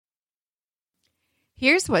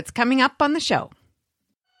Here's what's coming up on the show.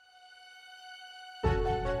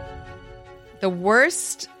 The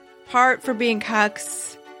worst part for being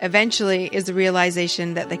cucks eventually is the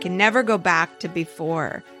realization that they can never go back to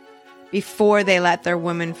before they let their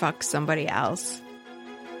woman fuck somebody else.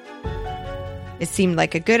 It seemed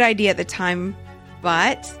like a good idea at the time,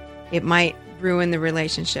 but it might ruin the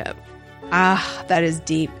relationship. That is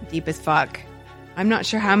deep as fuck. I'm not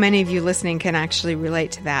sure how many of you listening can actually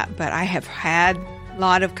relate to that, but I have had a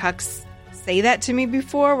lot of cucks say that to me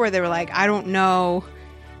before, where they were like, I don't know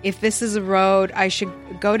if this is a road I should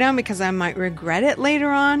go down because I might regret it later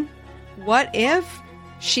on. What if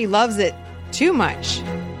she loves it too much?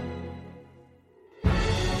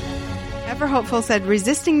 Ever Hopeful said,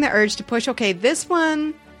 resisting the urge to push. Okay, this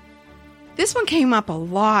one came up a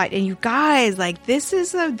lot, and you guys, like, this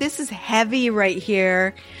is heavy right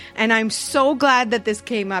here, and I'm so glad that this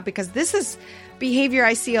came up because this is behavior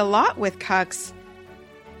I see a lot with cucks.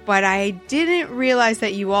 But I didn't realize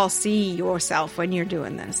that you all see yourself when you're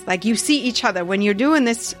doing this. Like, you see each other. When you're doing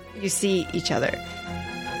this, you see each other.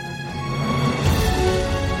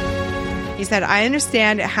 He said, I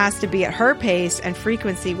understand it has to be at her pace and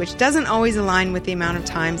frequency, which doesn't always align with the amount of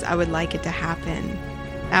times I would like it to happen.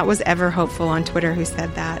 That was Ever Hopeful on Twitter who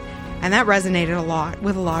said that. And that resonated a lot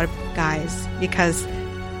with a lot of guys because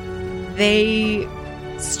they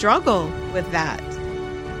struggle with that.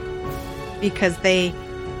 Because they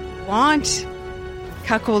want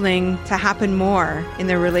cuckolding to happen more in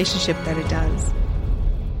their relationship than it does.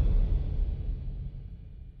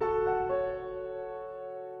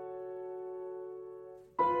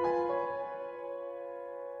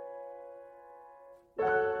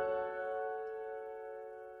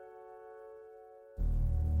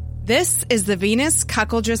 This is the Venus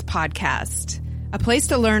Cuckoldress Podcast, a place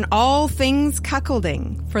to learn all things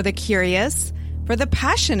cuckolding for the curious, for the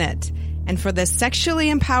passionate, and for the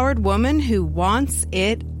sexually empowered woman who wants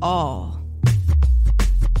it all.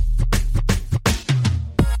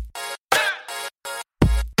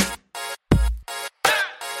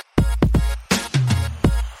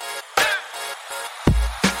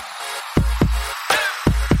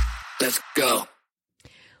 Let's go.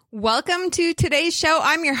 Welcome to today's show.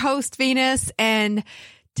 I'm your host, Venus, and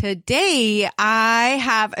today I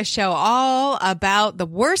have a show all about the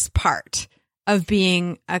worst part of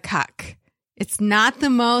being a cuck. It's not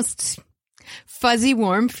the most fuzzy,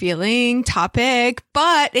 warm feeling topic,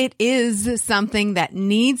 but it is something that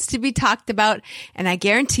needs to be talked about. And I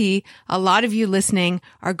guarantee a lot of you listening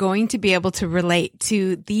are going to be able to relate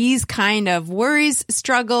to these kind of worries,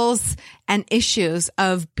 struggles, and issues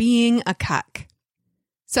of being a cuck.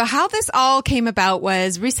 So how this all came about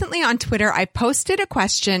was recently on Twitter, I posted a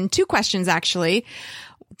question, 2 questions actually.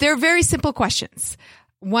 They're very simple questions.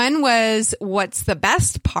 One was, what's the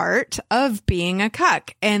best part of being a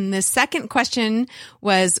cuck? And the second question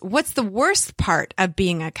was, what's the worst part of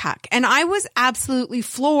being a cuck? And I was absolutely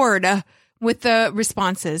floored with the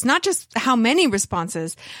responses, not just how many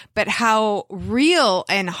responses, but how real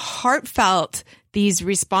and heartfelt these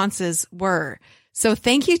responses were. So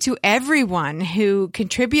thank you to everyone who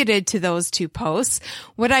contributed to those 2 posts.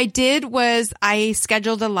 What I did was I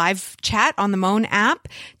scheduled a live chat on the Moan app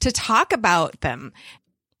to talk about them.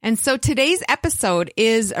 And so today's episode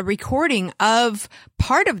is a recording of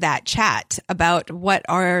part of that chat about what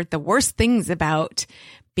are the worst things about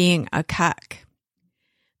being a cuck.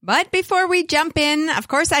 But before we jump in, of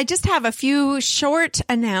course, I just have a few short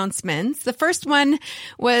announcements. The first one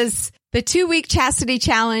was the 2-week chastity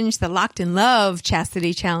challenge, the Locked in Love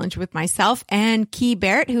chastity challenge with myself and Key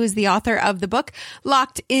Barrett, who is the author of the book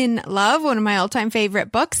Locked in Love, one of my all-time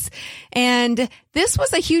favorite books. And this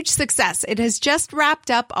was a huge success. It has just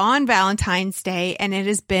wrapped up on Valentine's Day, and it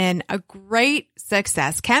has been a great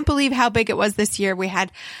success. Can't believe how big it was this year. We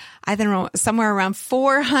had, I don't know, somewhere around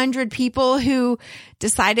 400 people who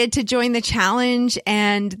decided to join the challenge.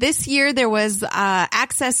 And this year there was free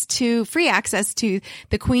access to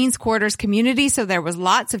the Queen's Quarters community. So there was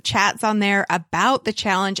lots of chats on there about the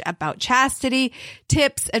challenge, about chastity,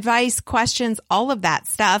 tips, advice, questions, all of that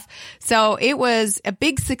stuff. So it was a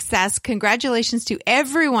big success. Congratulations to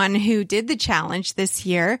everyone who did the challenge this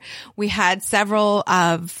year. We had several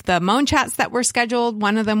of the Moan chats that were scheduled.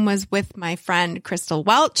 One of them was with my friend Crystal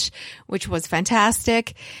Welch, which was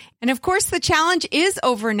fantastic. And of course, the challenge is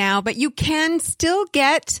over now, but you can still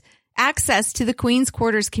get access to the Queen's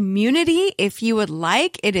Quarters community if you would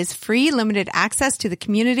like. It is free, limited access to the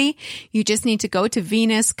community. You just need to go to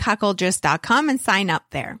venuscuckoldress.com and sign up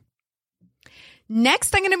there.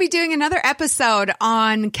 Next, I'm going to be doing another episode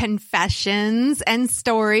on confessions and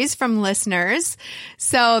stories from listeners.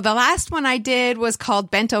 So the last one I did was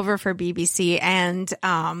called Bent Over for BBC, and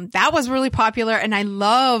that was really popular. And I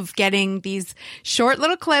love getting these short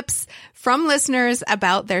little clips from listeners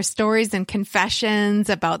about their stories and confessions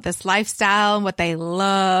about this lifestyle and what they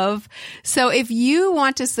love. So if you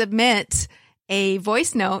want to submit a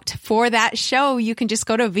voice note for that show, you can just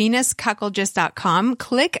go to venuscuckologist.com,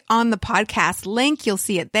 click on the podcast link. You'll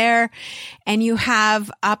see it there. And you have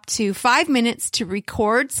up to 5 minutes to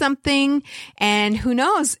record something. And who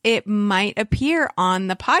knows, it might appear on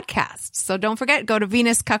the podcast. So don't forget, go to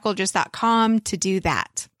venuscuckologist.com to do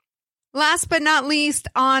that. Last but not least,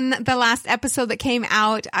 on the last episode that came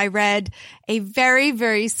out, I read a very,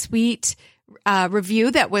 very sweet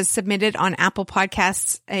review that was submitted on Apple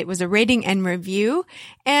Podcasts. It was a rating and review.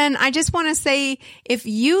 And I just want to say, if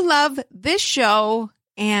you love this show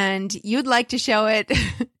and you'd like to show it,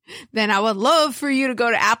 then I would love for you to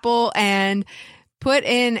go to Apple and put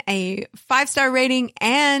in a 5-star rating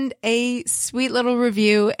and a sweet little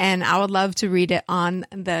review. And I would love to read it on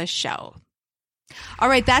the show. All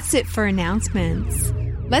right, that's it for announcements.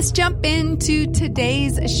 Let's jump into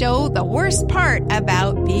today's show, the worst part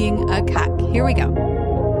about being a cuck. Here we go.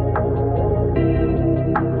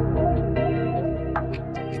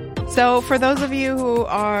 So for those of you who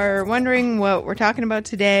are wondering what we're talking about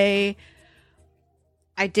today,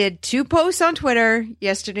 I did 2 posts on Twitter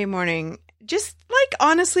yesterday morning. Just like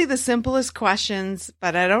honestly the simplest questions,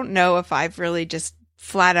 but I don't know if I've really just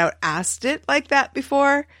flat out asked it like that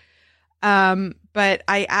before. But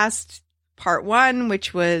I asked part 1,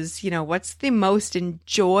 which was, what's the most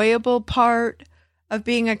enjoyable part of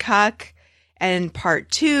being a cuck? And part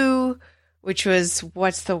 2, which was,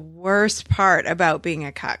 what's the worst part about being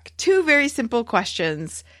a cuck? 2 very simple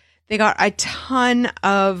questions. They got a ton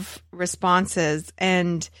of responses,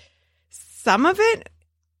 and some of it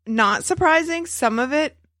not surprising, some of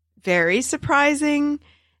it very surprising.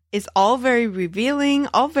 It's all very revealing,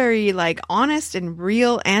 all very honest and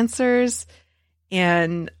real answers.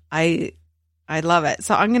 And I love it.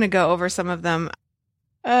 So I'm going to go over some of them.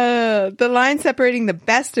 The line separating the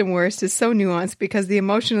best and worst is so nuanced because the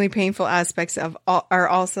emotionally painful aspects are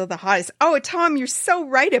also the hottest. Oh, Tom, you're so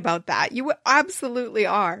right about that. You absolutely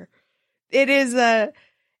are. It is a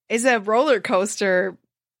roller coaster.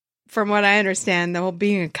 From what I understand, the whole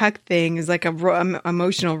being a cuck thing is like a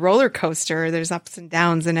emotional roller coaster. There's ups and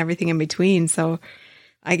downs and everything in between. So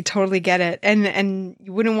I totally get it. And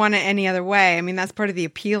you wouldn't want it any other way. I mean, that's part of the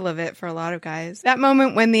appeal of it for a lot of guys. That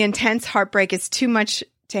moment when the intense heartbreak is too much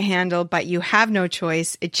to handle, but you have no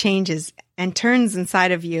choice, it changes and turns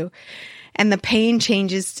inside of you. And the pain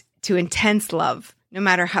changes to intense love. No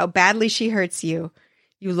matter how badly she hurts you,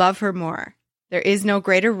 you love her more. There is no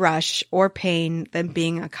greater rush or pain than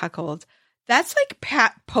being a cuckold. That's like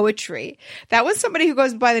poetry. That was somebody who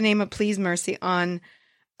goes by the name of Please Mercy on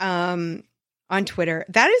Twitter.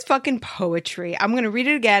 That is fucking poetry. I'm going to read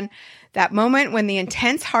it again. That moment when the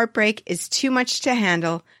intense heartbreak is too much to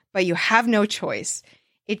handle, but you have no choice.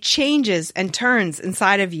 It changes and turns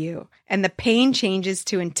inside of you, and the pain changes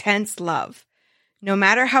to intense love. No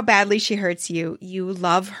matter how badly she hurts you, you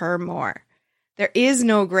love her more. There is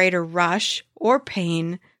no greater rush or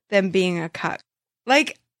pain than being a cuck.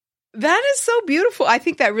 That is so beautiful. I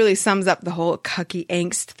think that really sums up the whole cucky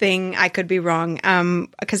angst thing. I could be wrong,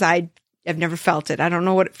 because I have never felt it. I don't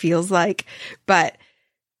know what it feels like, but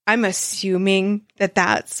I'm assuming that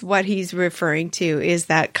that's what he's referring to, is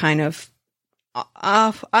that kind of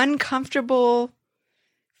uncomfortable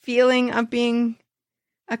feeling of being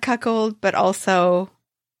a cuckold, but also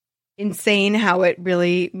insane how it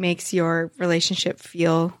really makes your relationship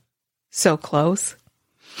feel so close.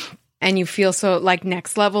 And you feel so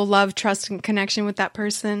next level love, trust, and connection with that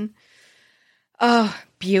person. Oh,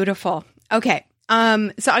 beautiful. Okay.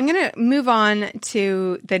 So I'm going to move on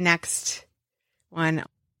to the next one.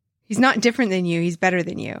 He's not different than you. He's better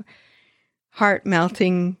than you. Heart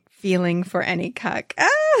melting feeling for any cuck.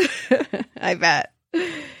 I bet.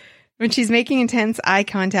 When she's making intense eye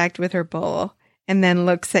contact with her bull and then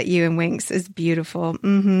looks at you and winks is beautiful.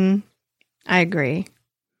 I agree.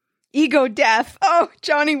 Ego death. Oh,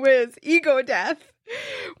 Johnny Whiz. Ego death.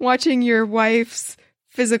 Watching your wife's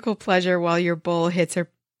physical pleasure while your bull hits her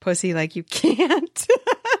pussy like you can't.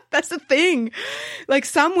 That's the thing.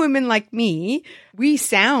 Some women like me, we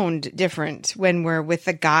sound different when we're with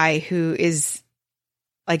a guy who is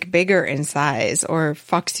bigger in size or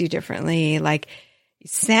fucks you differently.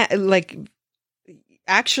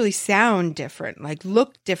 Actually sound different,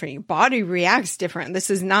 look different. Your body reacts different. This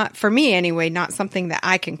is not, for me anyway, not something that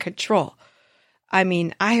I can control. I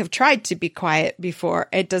mean, I have tried to be quiet before.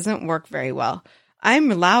 It doesn't work very well. I'm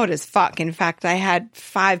loud as fuck. In fact, I had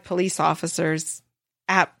 5 police officers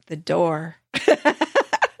at the door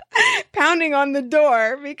pounding on the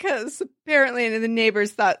door because apparently the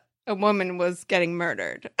neighbors thought a woman was getting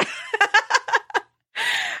murdered.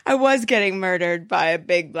 I was getting murdered by a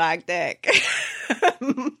big black dick.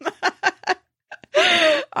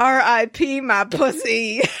 R.I.P. my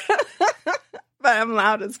pussy. But I'm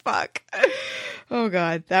loud as fuck. Oh,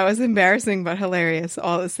 God. That was embarrassing but hilarious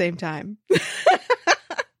all at the same time.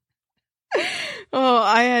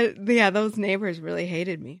 Those neighbors really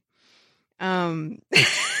hated me.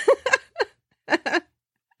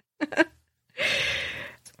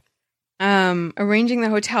 Arranging the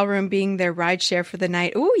hotel room being their ride share for the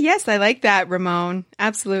night. Oh, yes, I like that, Ramon.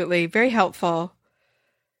 Absolutely. Very helpful.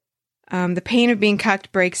 The pain of being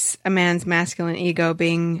cucked breaks a man's masculine ego,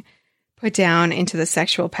 being put down into the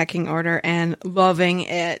sexual pecking order and loving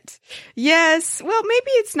it. Yes. Well,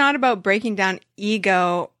 maybe it's not about breaking down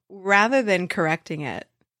ego rather than correcting it.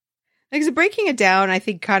 Like, so breaking it down, I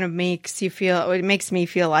think kind of makes me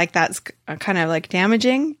feel like that's kind of like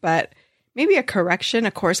damaging, but maybe a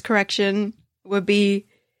course correction would be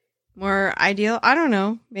more ideal. I don't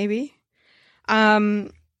know. Maybe.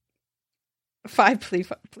 5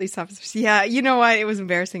 police officers. Yeah, you know what? It was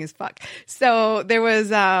embarrassing as fuck. So there was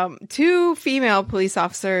 2 female police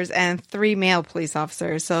officers and 3 male police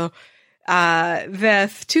officers. So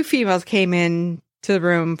the 2 females came in to the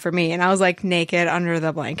room for me, and I was like naked under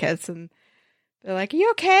the blankets, and they're like, "Are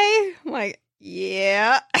you okay?" I'm like,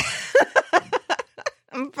 "Yeah,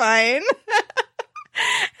 I'm fine."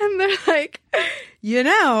 And they're like,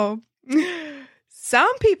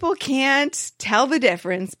 some people can't tell the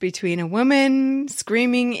difference between a woman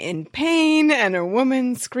screaming in pain and a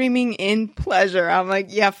woman screaming in pleasure. I'm like,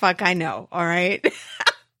 yeah, fuck, I know. All right.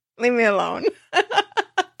 Leave me alone.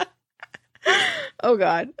 Oh,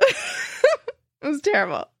 God. It was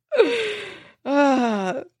terrible.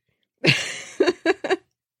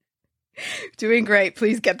 Doing great.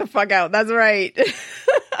 Please get the fuck out. That's right.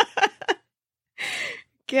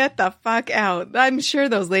 Get the fuck out. I'm sure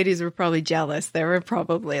those ladies were probably jealous. They were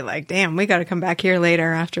probably like, damn, we got to come back here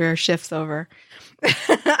later after our shift's over.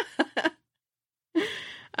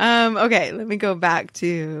 Okay, let me go back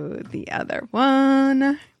to the other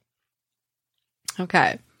one.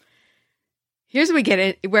 Okay. Here's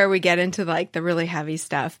where we get into like the really heavy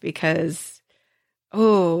stuff because,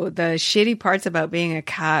 the shitty parts about being a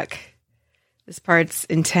cuck. This part's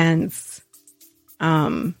intense.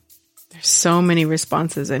 There's so many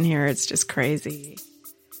responses in here. It's just crazy.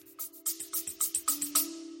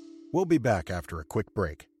 We'll be back after a quick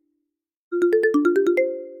break.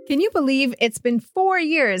 Can you believe it's been 4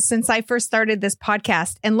 years since I first started this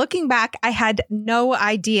podcast? And looking back, I had no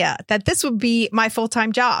idea that this would be my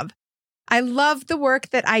full-time job. I love the work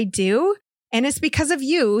that I do, and it's because of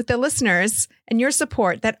you, the listeners, and your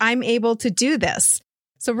support that I'm able to do this.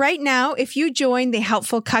 So right now, if you join the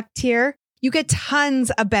Helpful Cuck tier, you get tons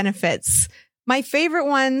of benefits. My favorite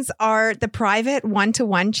ones are the private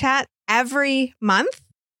one-to-one chat every month.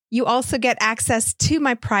 You also get access to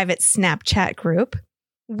my private Snapchat group,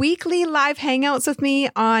 weekly live hangouts with me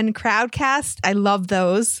on Crowdcast. I love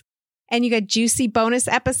those. And you get juicy bonus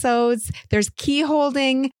episodes. There's key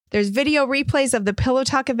holding. There's video replays of the Pillow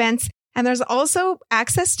Talk events. And there's also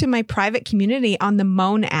access to my private community on the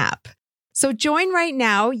Moan app. So join right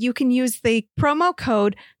now. You can use the promo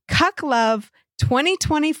code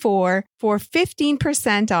CuckLove2024 for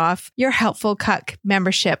 15% off your Helpful Cuck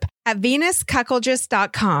membership at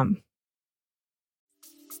venuscuckoldress.com.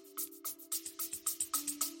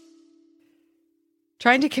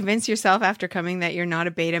 Trying to convince yourself after coming that you're not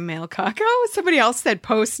a beta male cuck. Oh, somebody else said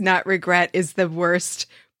post-nut regret is the worst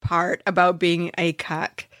part about being a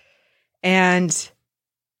cuck. And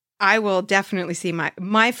I will definitely see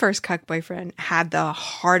my first cuck boyfriend had the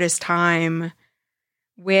hardest time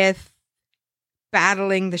with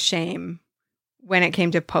battling the shame when it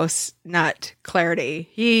came to post-nut clarity.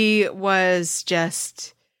 He was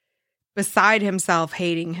just beside himself,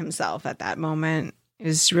 hating himself at that moment. It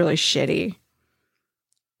was really shitty.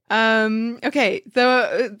 Okay,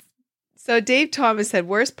 so Dave Thomas said,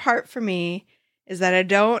 worst part for me is that I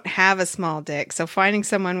don't have a small dick, so finding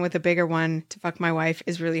someone with a bigger one to fuck my wife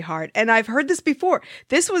is really hard. And I've heard this before.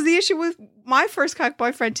 This was the issue with my first cuck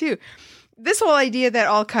boyfriend too. This whole idea that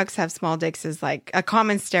all cucks have small dicks is like a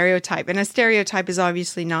common stereotype, and a stereotype is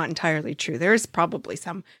obviously not entirely true. There's probably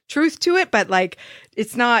some truth to it, but like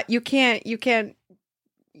it's not. You can't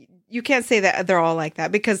say that they're all like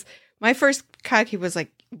that, because my first cuck, he was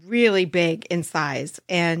like really big in size,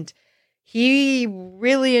 and he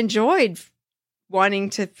really enjoyed wanting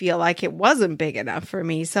to feel like it wasn't big enough for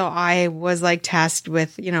me. So I was like tasked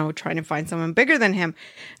with, trying to find someone bigger than him.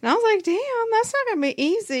 And I was like, damn, that's not going to be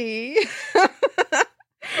easy.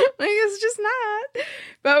 It's just not.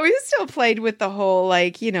 But we still played with the whole,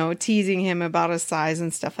 teasing him about his size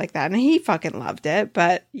and stuff like that. And he fucking loved it.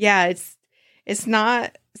 But yeah, it's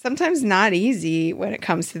not, sometimes not easy when it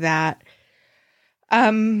comes to that.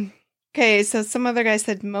 Okay, so some other guy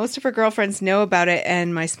said, most of her girlfriends know about it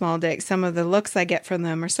and my small dick. Some of the looks I get from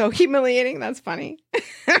them are so humiliating. That's funny.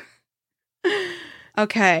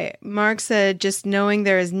 Okay, Mark said, just knowing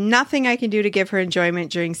there is nothing I can do to give her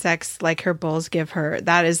enjoyment during sex like her bulls give her.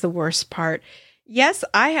 That is the worst part. Yes,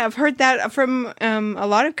 I have heard that from a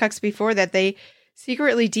lot of cucks before, that they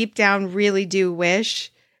secretly deep down really do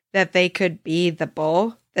wish that they could be the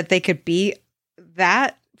bull, that they could be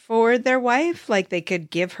that for their wife, like they could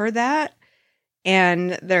give her that.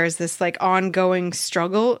 And there's this ongoing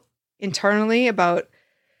struggle internally about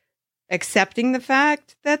accepting the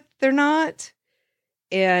fact that they're not.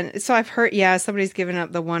 And so I've heard, somebody's given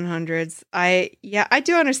up the 100s. I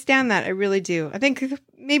do understand that. I really do. I think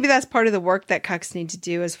maybe that's part of the work that cucks need to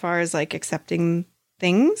do as far as accepting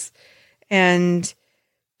things. And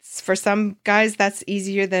for some guys, that's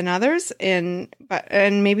easier than others. And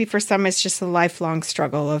maybe for some, it's just a lifelong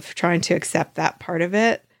struggle of trying to accept that part of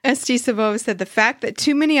it. S.T. Savo said, the fact that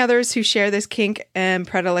too many others who share this kink and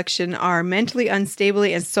predilection are mentally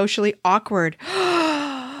unstably and socially awkward.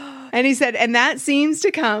 And he said, and that seems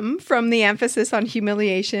to come from the emphasis on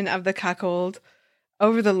humiliation of the cuckold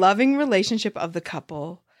over the loving relationship of the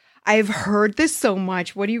couple. I've heard this so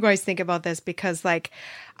much. What do you guys think about this? Because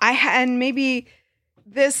and maybe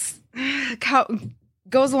this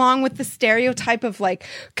goes along with the stereotype of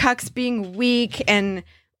cucks being weak and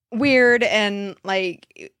weird and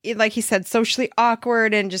like he said, socially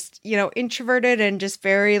awkward and just, introverted and just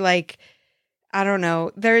very I don't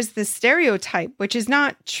know. There's this stereotype, which is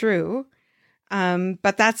not true.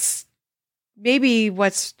 But that's maybe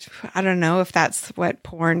I don't know if that's what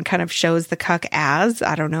porn kind of shows the cuck as.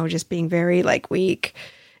 I don't know, just being very weak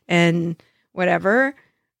and whatever.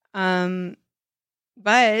 But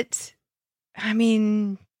I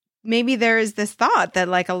mean, maybe there is this thought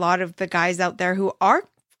that a lot of the guys out there who are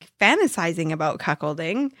fantasizing about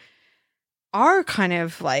cuckolding are kind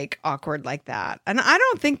of awkward like that. And I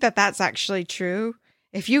don't think that that's actually true.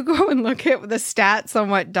 If you go and look at the stats on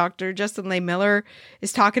what Dr. Justin Leigh Miller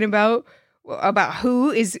is talking about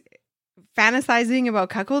who is fantasizing about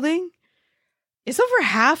cuckolding, it's over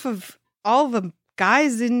half of all the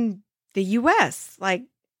guys in the US.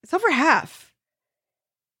 It's over half.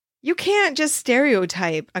 You can't just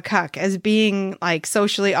stereotype a cuck as being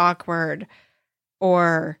socially awkward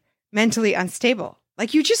or mentally unstable.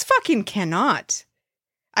 You just fucking cannot.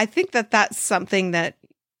 I think that that's something that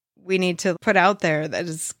we need to put out there that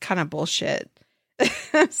is kind of bullshit.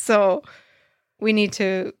 So we need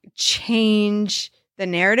to change the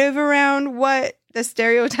narrative around what the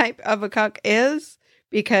stereotype of a cuck is,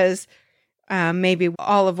 because maybe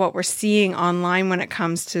all of what we're seeing online when it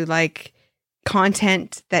comes to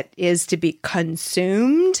content that is to be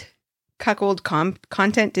consumed, cuckold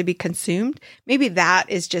content to be consumed, maybe that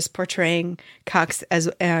is just portraying cucks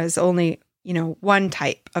as only, one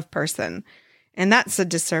type of person. And that's a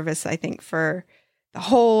disservice, I think, for the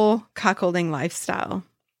whole cuckolding lifestyle.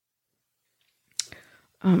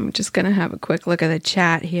 I'm just going to have a quick look at the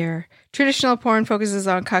chat here. Traditional porn focuses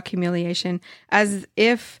on cuck humiliation as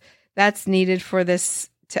if that's needed for this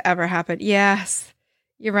to ever happen. Yes,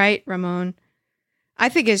 you're right, Ramon. I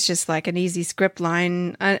think it's just an easy script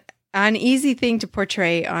line, an easy thing to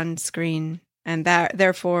portray on screen, and that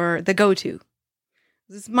therefore the go-to.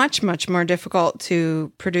 It's much, much more difficult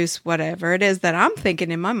to produce whatever it is that I'm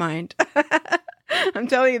thinking in my mind. I'm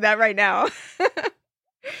telling you that right now.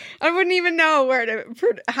 I wouldn't even know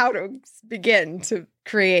how to begin to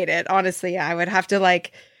create it. Honestly, I would have to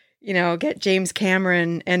get James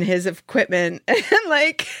Cameron and his equipment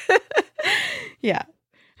and yeah.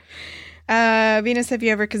 Venus, have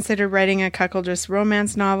you ever considered writing a cuckoldress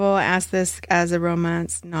romance novel? Ask this as a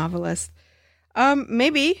romance novelist.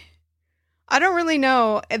 Maybe. I don't really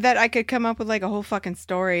know that I could come up with a whole fucking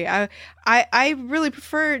story. I really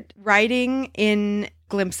prefer writing in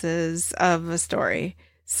glimpses of a story.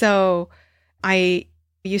 So I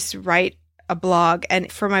used to write a blog,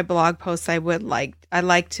 and for my blog posts, I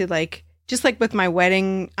like to just with my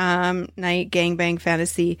wedding night gangbang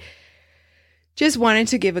fantasy, just wanted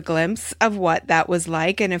to give a glimpse of what that was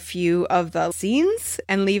like in a few of the scenes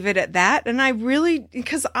and leave it at that. And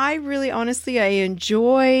because I really honestly, I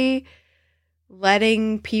enjoy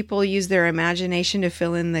letting people use their imagination to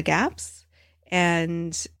fill in the gaps.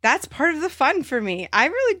 And that's part of the fun for me. I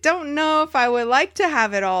really don't know if I would like to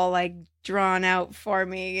have it all like drawn out for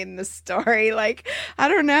me in the story. Like, I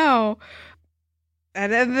don't know. And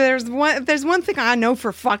then there's one thing I know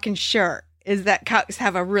for fucking sure is that cucks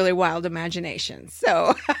have a really wild imagination.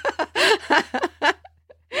 So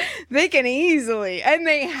they can easily, and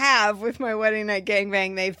they have with my wedding night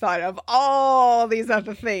gangbang, they've thought of all these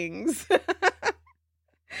other things.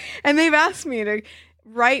 And they've asked me to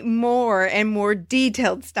write more and more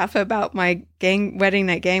detailed stuff about my wedding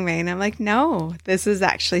night gangbang. And I'm like, no, this is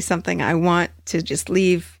actually something I want to just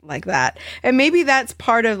leave like that. And maybe that's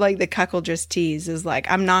part of like the cuckold just tease is like,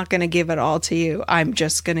 I'm not going to give it all to you. I'm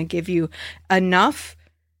just going to give you enough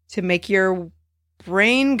to make your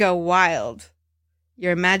brain go wild,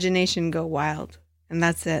 your imagination go wild. And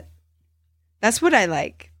that's it. That's what I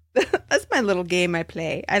like. That's my little game I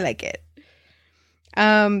play. I like it.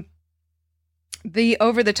 The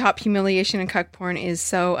over-the-top humiliation and cuck porn is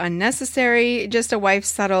so unnecessary. Just a wife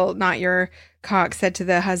subtle, not your cock, said to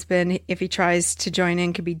the husband if he tries to join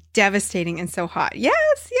in could be devastating and so hot.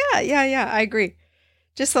 Yes, yeah, I agree.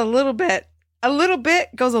 Just a little bit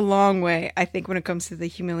goes a long way, I think, when it comes to the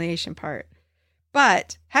humiliation part.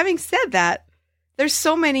 But having said that, there's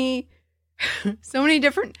so many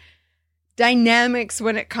different dynamics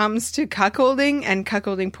when it comes to cuckolding and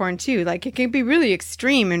cuckolding porn too. Like it can be really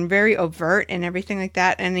extreme and very overt and everything like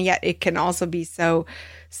that. And yet it can also be so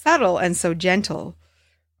subtle and so gentle.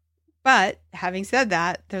 But having said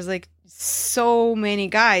that, there's like so many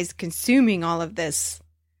guys consuming all of this.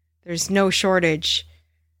 There's no shortage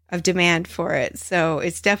of demand for it. So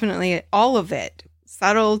it's definitely all of it.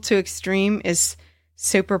 Subtle to extreme is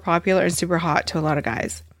super popular and super hot to a lot of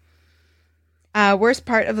guys. Worst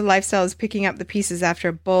part of the lifestyle is picking up the pieces after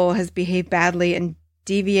a bull has behaved badly and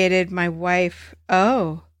deviated my wife.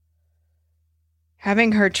 Oh.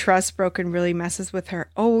 Having her trust broken really messes with her.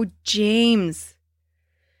 Oh, James,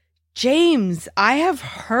 I have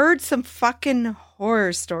heard some fucking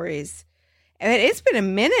horror stories. And it's been a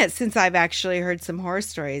minute since I've actually heard some horror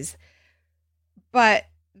stories. But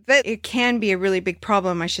that it can be a really big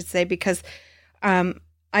problem, I should say, because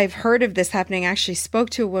I've heard of this happening. I actually spoke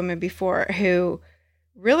to a woman before who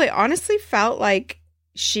really honestly felt like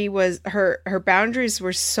her boundaries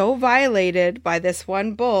were so violated by this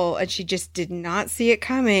one bull and she just did not see it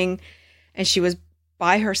coming. And she was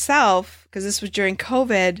by herself because this was during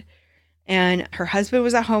COVID and her husband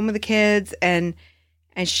was at home with the kids. And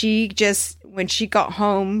she just, when she got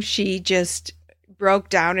home, she just broke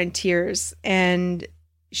down in tears and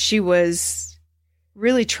she was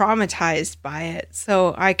really traumatized by it.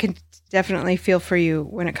 So I can definitely feel for you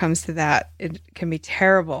when it comes to that. It can be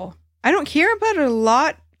terrible. I don't hear about it a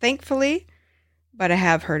lot, thankfully, but I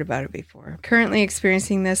have heard about it before. Currently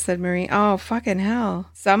experiencing this, said Marie. Oh, fucking hell.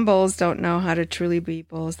 Some bulls don't know how to truly be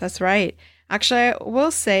bulls. That's right. Actually, I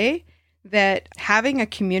will say that having a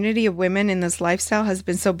community of women in this lifestyle has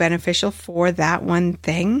been so beneficial for that one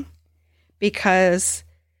thing because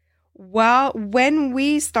when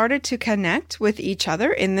we started to connect with each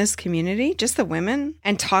other in this community, just the women,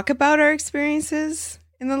 and talk about our experiences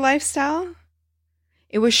in the lifestyle,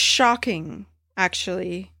 it was shocking,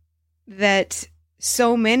 actually, that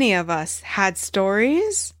so many of us had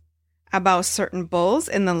stories about certain bulls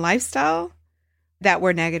in the lifestyle that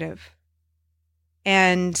were negative.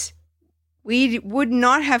 And we would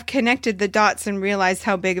not have connected the dots and realized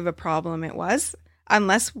how big of a problem it was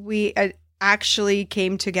unless we actually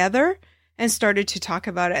came together and started to talk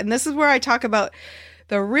about it. And this is where I talk about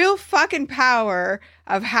the real fucking power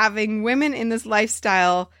of having women in this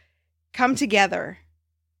lifestyle come together.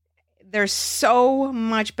 There's so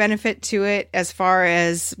much benefit to it as far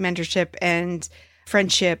as mentorship and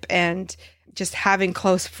friendship and just having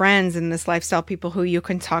close friends in this lifestyle, people who you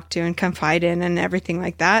can talk to and confide in and everything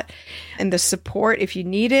like that. And the support if you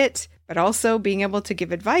need it, but also being able to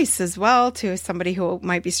give advice as well to somebody who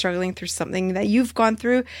might be struggling through something that you've gone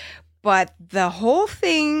through. But the whole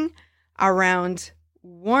thing around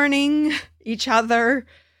warning each other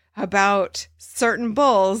about certain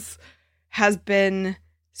bulls has been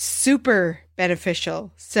super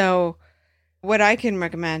beneficial. So what I can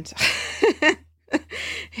recommend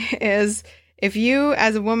is if you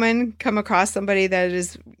as a woman come across somebody that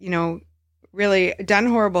is, really done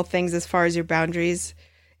horrible things as far as your boundaries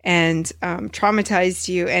and traumatized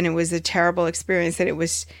you, and it was a terrible experience, and it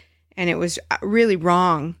was really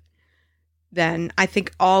wrong, then I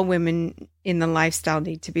think all women in the lifestyle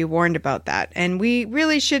need to be warned about that. And we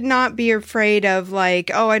really should not be afraid of like,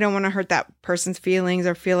 oh, I don't want to hurt that person's feelings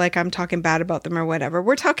or feel like I'm talking bad about them or whatever.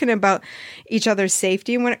 We're talking about each other's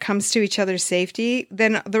safety. And when it comes to each other's safety,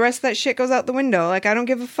 then the rest of that shit goes out the window. Like, I don't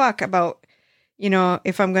give a fuck about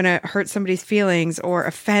if I'm going to hurt somebody's feelings or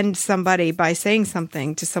offend somebody by saying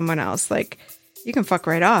something to someone else, like, you can fuck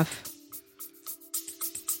right off.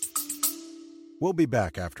 We'll be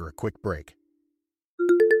back after a quick break.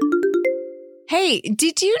 Hey,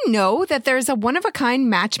 did you know that there's a one-of-a-kind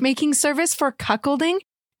matchmaking service for cuckolding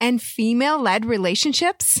and female-led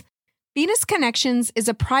relationships? Venus Connections is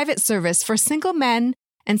a private service for single men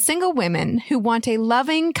and single women who want a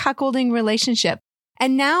loving cuckolding relationship.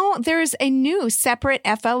 And now there's a new separate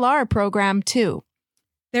FLR program too.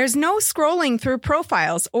 There's no scrolling through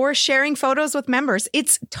profiles or sharing photos with members.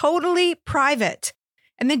 It's totally private.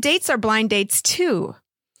 And the dates are blind dates too.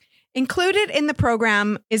 Included in the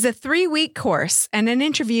program is a 3-week course and an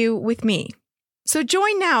interview with me. So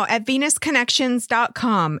join now at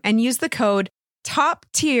venusconnections.com and use the code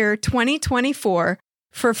TOPTIER2024 for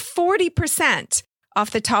 40%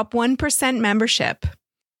 off the top 1% membership.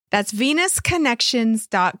 That's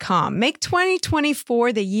venusconnections.com. Make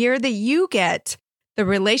 2024 the year that you get the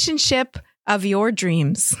relationship of your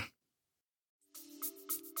dreams.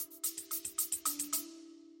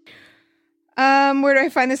 Where do I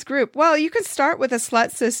find this group? Well, you can start with the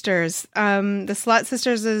Slut Sisters. The Slut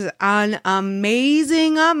Sisters is an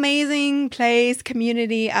amazing place,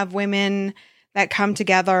 community of women that come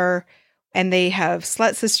together, and they have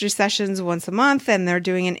Slut Sister sessions once a month, and they're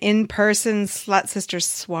doing an in-person Slut Sisters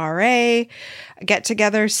soiree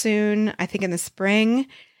get-together soon, I think in the spring,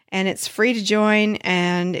 and it's free to join.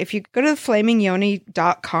 And if you go to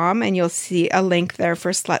flamingyoni.com and you'll see a link there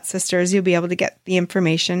for Slut Sisters, you'll be able to get the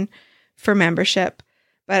information for membership.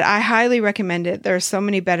 But I highly recommend it. There are so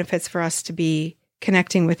many benefits for us to be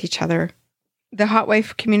connecting with each other. The hot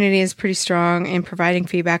wife community is pretty strong in providing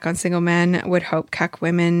feedback on single men. Would hope Cuck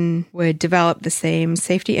women would develop the same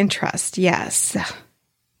safety and trust. Yes.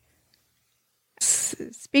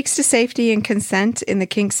 Speaks to safety and consent in the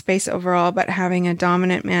kink space overall, but having a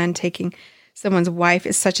dominant man taking someone's wife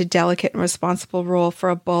is such a delicate and responsible role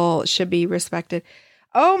for a bull. It should be respected.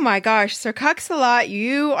 Oh my gosh, Sir Cucksalot,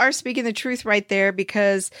 you are speaking the truth right there,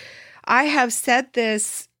 because I have said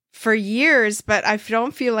this for years, but I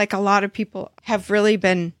don't feel like a lot of people have really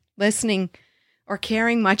been listening or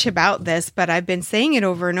caring much about this. But I've been saying it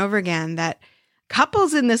over and over again that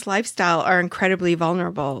couples in this lifestyle are incredibly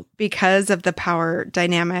vulnerable because of the power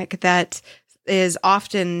dynamic that is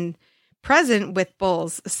often present with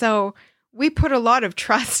bulls. So we put a lot of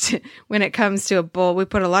trust when it comes to a bull. We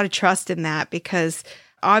put a lot of trust in that because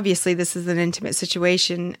obviously this is an intimate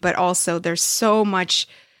situation, but also there's so much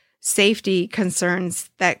safety concerns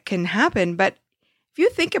that can happen. But if you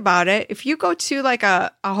think about it, if you go to like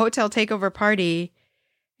a hotel takeover party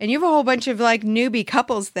and you have a whole bunch of like newbie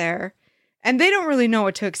couples there and they don't really know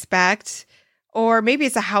what to expect, or maybe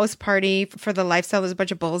it's a house party for the lifestyle, there's a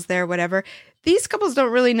bunch of bulls there, whatever. These couples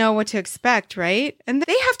don't really know what to expect, right? And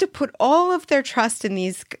they have to put all of their trust in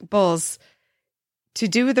these bulls to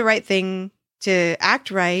do the right thing, to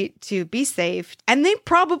act right, to be safe. And they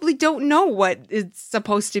probably don't know what is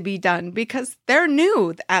supposed to be done because they're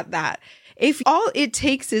new at that. If all it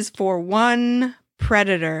takes is for one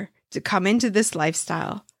predator to come into this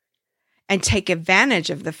lifestyle and take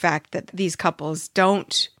advantage of the fact that these couples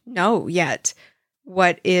don't know yet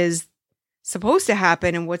what is supposed to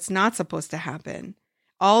happen and what's not supposed to happen.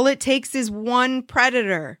 All it takes is one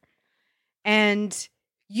predator. And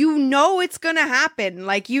it's going to happen.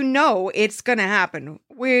 Like, it's going to happen.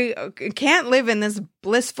 We can't live in this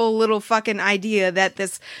blissful little fucking idea that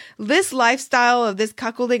this lifestyle of this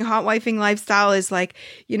cuckolding, hot wifing lifestyle is like,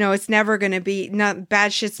 it's never going to be,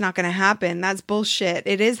 bad shit's not going to happen. That's bullshit.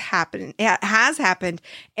 It is happening. It has happened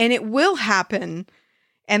and it will happen.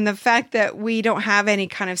 And the fact that we don't have any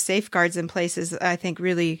kind of safeguards in place is, I think,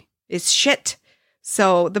 really is shit.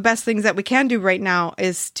 So the best things that we can do right now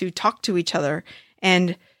is to talk to each other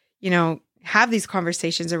and, have these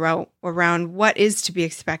conversations around what is to be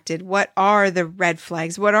expected. What are the red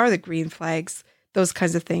flags? What are the green flags? Those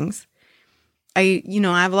kinds of things. I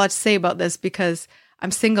have a lot to say about this because I'm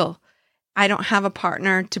single. I don't have a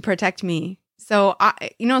partner to protect me. So,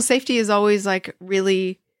 safety is always like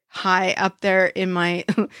really high up there in my,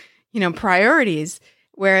 priorities.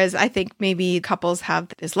 Whereas I think maybe couples have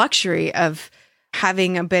this luxury of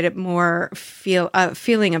having a bit more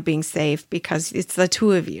feeling of being safe because it's the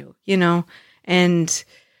two of you, and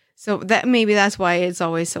so that's why it's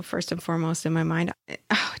always so first and foremost in my mind.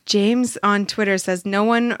 Oh, James on Twitter says, no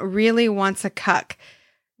one really wants a cuck.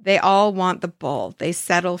 They all want the bull. They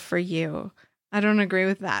settle for you. I don't agree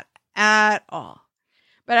with that at all.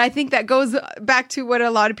 But I think that goes back to what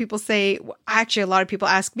a lot of people say. Actually, a lot of people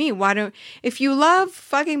ask me, if you love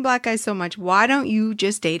fucking black guys so much, why don't you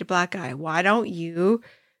just date a black guy? Why don't you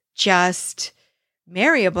just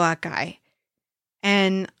marry a black guy.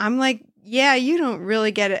 And I'm like, yeah, you don't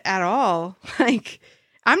really get it at all. Like,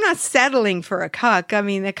 I'm not settling for a cuck. I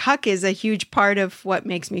mean, the cuck is a huge part of what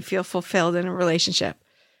makes me feel fulfilled in a relationship.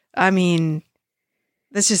 I mean,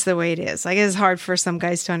 that's just the way it is. Like, it's hard for some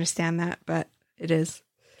guys to understand that, but it is.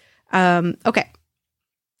 Okay.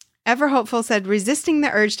 Ever Hopeful said, resisting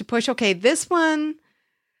the urge to push. Okay, this one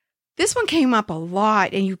came up a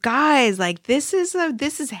lot. And you guys, like, this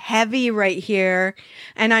is heavy right here.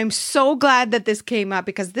 And I'm so glad that this came up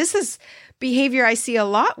because this is behavior I see a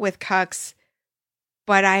lot with cucks.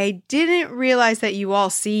 But I didn't realize that you all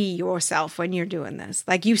see yourself when you're doing this.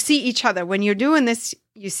 Like, you see each other. When you're doing this,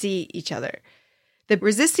 you see each other. The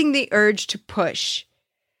resisting the urge to push.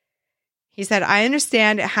 He said, I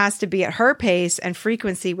understand it has to be at her pace and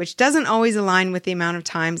frequency, which doesn't always align with the amount of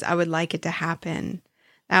times I would like it to happen.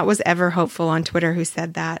 That was Ever Hopeful on Twitter who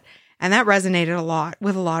said that. And that resonated a lot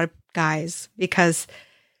with a lot of guys because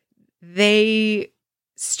they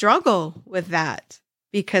struggle with that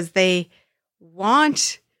because they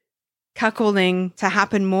want cuckolding to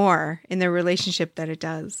happen more in their relationship than it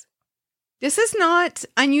does. This is not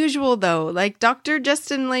unusual though. Like Dr.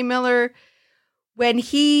 Justin Lay Miller, when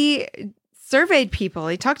he surveyed people,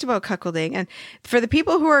 he talked about cuckolding. And for the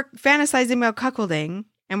people who are fantasizing about cuckolding,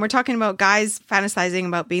 and we're talking about guys fantasizing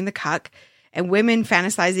about being the cuck and women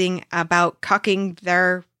fantasizing about cucking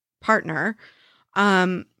their partner,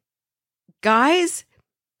 guys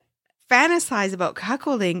fantasize about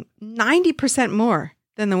cuckolding 90% more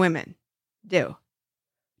than the women do.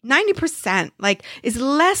 90%, like, is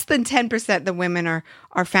less than 10% the women are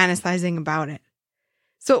fantasizing about it.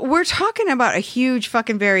 So we're talking about a huge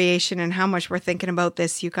fucking variation in how much we're thinking about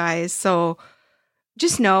this, you guys. So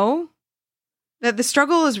just know that the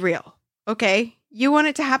struggle is real, okay? You want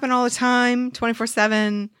it to happen all the time,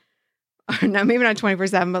 24/7, or no, maybe not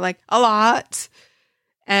 24/7, but like a lot.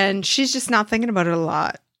 And she's just not thinking about it a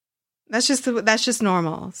lot. That's just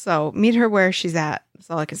normal. So meet her where she's at. That's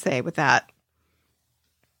all I can say with that.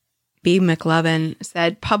 B. McLovin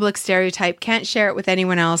said, public stereotype, can't share it with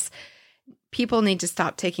anyone else. People need to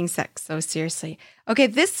stop taking sex so seriously. Okay,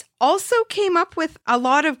 this also came up with a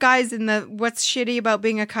lot of guys in the what's shitty about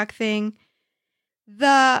being a cuck thing.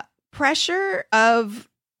 The pressure of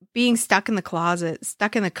being stuck in the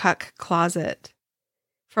cuck closet.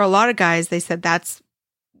 For a lot of guys, they said that's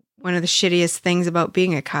one of the shittiest things about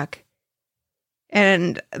being a cuck.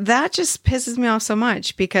 And that just pisses me off so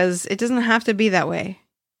much because it doesn't have to be that way.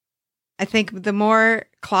 I think the more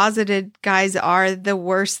closeted guys are, the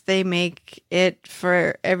worse they make it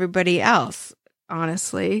for everybody else,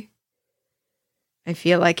 honestly. I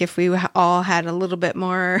feel like if we all had a little bit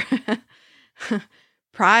more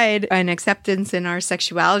pride and acceptance in our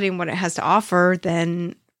sexuality and what it has to offer,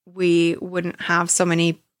 then we wouldn't have so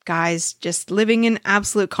many guys just living in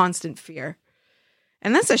absolute constant fear.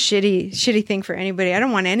 And that's a shitty thing for anybody. I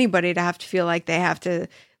don't want anybody to have to feel like they have to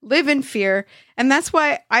live in fear. And that's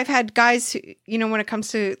why I've had guys who, when it comes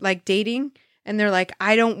to like dating, and they're like,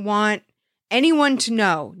 I don't want anyone to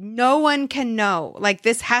know. No one can know. Like,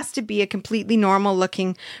 this has to be a completely normal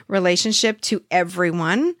looking relationship to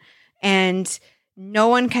everyone. And no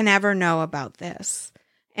one can ever know about this.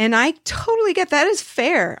 And I totally get that. Is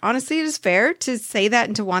fair. Honestly, it is fair to say that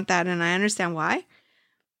and to want that. And I understand why.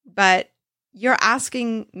 But you're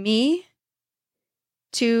asking me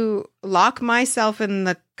to lock myself in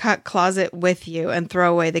the cuck closet with you and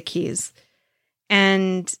throw away the keys.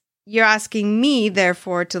 And you're asking me,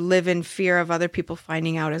 therefore, to live in fear of other people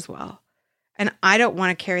finding out as well. And I don't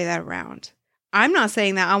want to carry that around. I'm not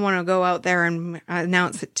saying that I want to go out there and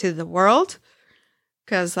announce it to the world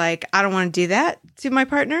because, like, I don't want to do that to my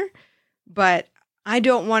partner. But I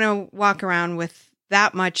don't want to walk around with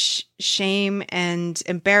that much shame and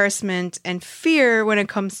embarrassment and fear when it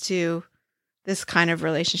comes to this kind of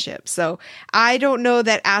relationship. So I don't know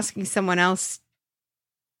that asking someone else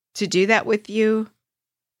to do that with you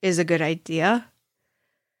is a good idea.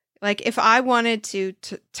 Like, if I wanted to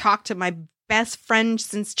talk to my best friend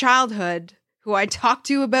since childhood, who I talk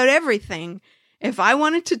to about everything, if I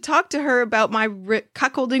wanted to talk to her about my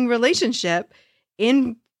cuckolding relationship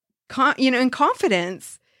in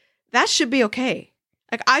confidence, that should be okay.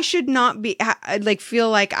 Like, I should not be feel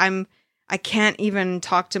like I can't even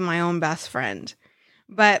talk to my own best friend.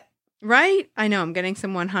 But, right? I know I'm getting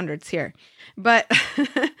some 100s here. But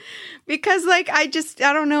because, like, I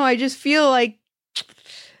don't know. I just feel like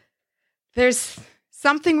there's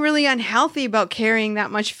something really unhealthy about carrying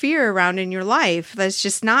that much fear around in your life. That's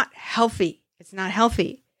just not healthy. It's not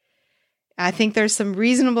healthy. I think there's some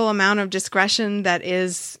reasonable amount of discretion that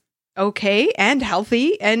is okay and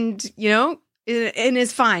healthy and, and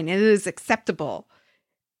is fine. It is acceptable.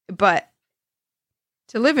 But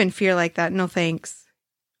to live in fear like that, no thanks.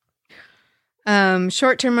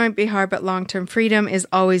 Short term might be hard, but long term freedom is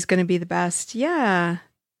always going to be the best. Yeah.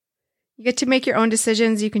 You get to make your own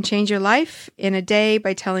decisions. You can change your life in a day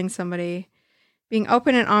by telling somebody. Being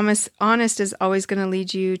open and honest is always going to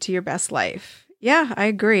lead you to your best life. Yeah, I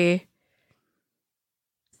agree.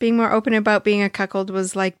 Being more open about being a cuckold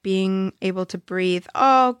was like being able to breathe.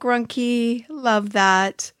 Oh, Grunky, love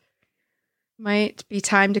that. Might be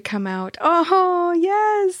time to come out. Oh,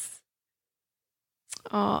 yes.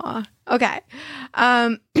 Oh, okay.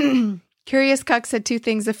 Curious Cuck said two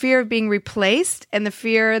things: the fear of being replaced and the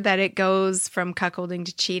fear that it goes from cuckolding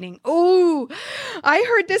to cheating. Oh, I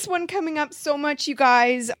heard this one coming up so much, you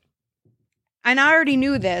guys. And I already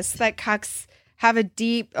knew this, that cucks have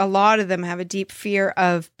a lot of them have a deep fear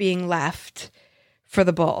of being left for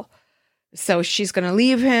the bull. So she's going to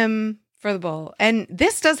leave him for the bull. And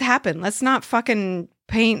this does happen. Let's not fucking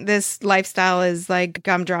paint this lifestyle as like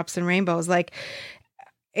gumdrops and rainbows. Like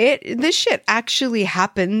this shit actually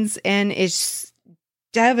happens, and it's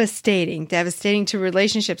devastating to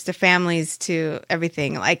relationships, to families, to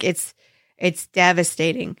everything. Like it's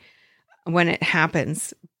devastating when it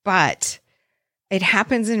happens, but it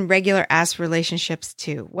happens in regular ass relationships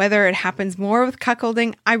too. Whether it happens more with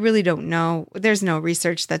cuckolding, I really don't know. There's no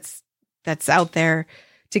research that's out there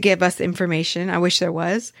to give us information. I wish there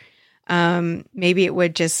was. Maybe it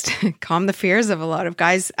would just calm the fears of a lot of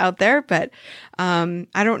guys out there, but I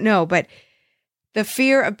don't know. But the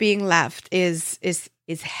fear of being left is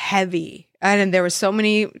heavy. And there were so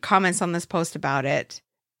many comments on this post about it.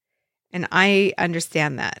 And I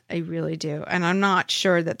understand that. I really do. And I'm not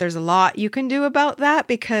sure that there's a lot you can do about that,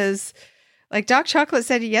 because like Doc Chocolate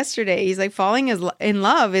said yesterday, he's like, falling in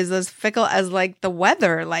love is as fickle as like the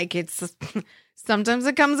weather. Like it's sometimes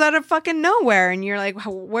it comes out of fucking nowhere, and you're like,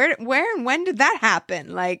 where and when did that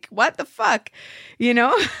happen? Like, what the fuck, you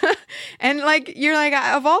know? And like, you're like,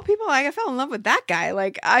 of all people, like I fell in love with that guy.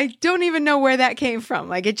 Like, I don't even know where that came from.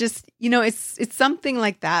 Like, it just, it's something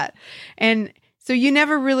like that. And so you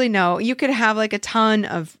never really know. You could have like a ton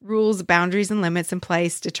of rules, boundaries, and limits in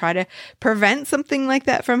place to try to prevent something like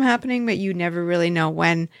that from happening, but you never really know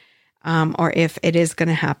when or if it is going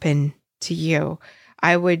to happen to you.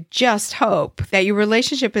 I would just hope that your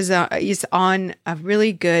relationship is on a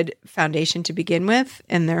really good foundation to begin with,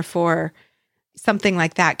 and therefore something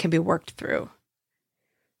like that can be worked through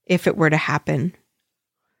if it were to happen.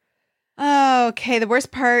 Okay, the worst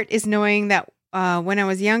part is knowing that when I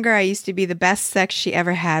was younger, I used to be the best sex she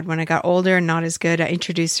ever had. When I got older and not as good, I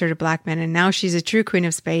introduced her to black men, and now she's a true queen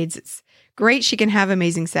of spades. It's great she can have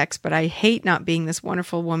amazing sex, but I hate not being this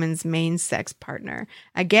wonderful woman's main sex partner.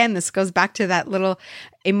 Again, this goes back to that little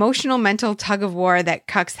emotional, mental tug of war that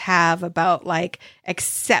cucks have about like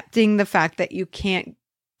accepting the fact that you can't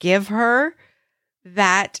give her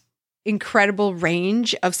that incredible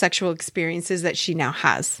range of sexual experiences that she now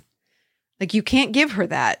has. Like, you can't give her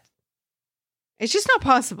that. It's just not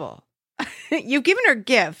possible. You've given her a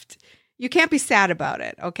gift. You can't be sad about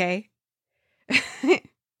it, okay?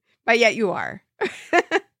 But yet you are.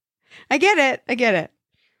 I get it.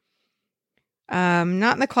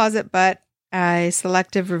 Not in the closet, but I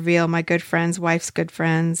selective reveal my good friends, wife's good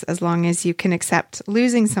friends, as long as you can accept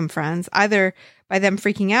losing some friends, either by them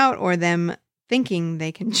freaking out or them thinking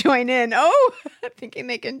they can join in. Oh, thinking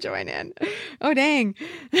they can join in. Oh, dang.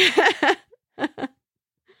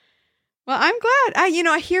 Well, I'm glad.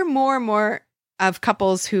 I hear more and more of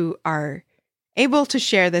couples who are able to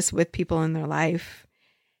share this with people in their life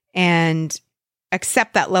and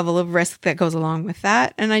accept that level of risk that goes along with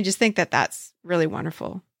that. And I just think that that's really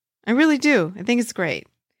wonderful. I really do. I think it's great.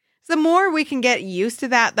 So the more we can get used to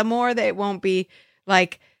that, the more that it won't be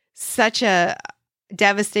like such a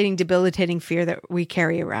devastating, debilitating fear that we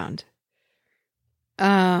carry around.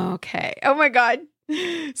 Okay. Oh my God.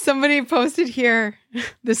 Somebody posted here.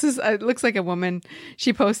 This is, it looks like a woman.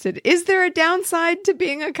 She posted, "Is there a downside to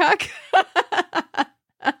being a cuck?"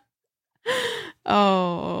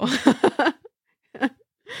 Oh,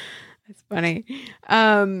 that's funny.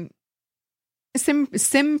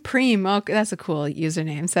 Simpreme, oh, that's a cool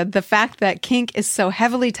username, said, "The fact that kink is so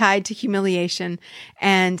heavily tied to humiliation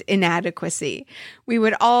and inadequacy. We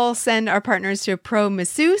would all send our partners to a pro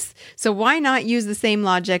masseuse, so why not use the same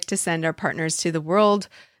logic to send our partners to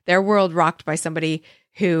their world rocked by somebody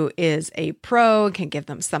who is a pro and can give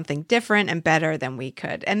them something different and better than we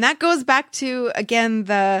could." And that goes back to, again,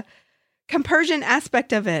 the compersion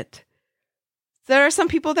aspect of it. There are some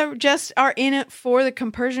people that just are in it for the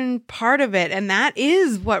compersion part of it, and that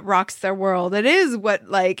is what rocks their world. It is what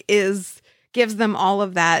gives them all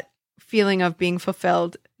of that feeling of being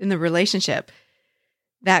fulfilled in the relationship.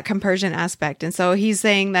 that compersion aspect. And so he's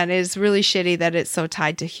saying that it's really shitty that it's so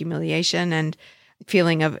tied to humiliation and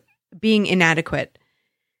feeling of being inadequate.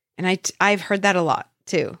 And I've heard that a lot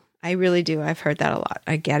too. I really do. I've heard that a lot.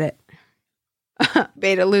 I get it.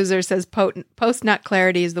 Beta Loser says post-nut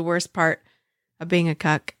clarity is the worst part of being a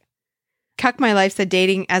cuck. Cuck My Life said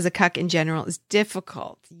dating as a cuck in general is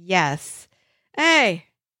difficult. Yes. Hey,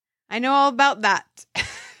 I know all about that.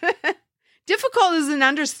 Difficult is an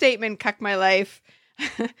understatement, Cuck My Life.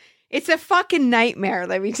 It's a fucking nightmare,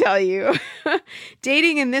 let me tell you.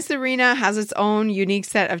 Dating in this arena has its own unique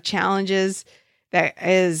set of challenges that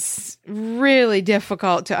is really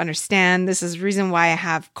difficult to understand. This is the reason why I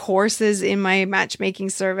have courses in my matchmaking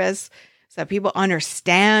service so people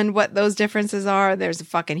understand what those differences are. There's a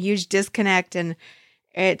fucking huge disconnect, and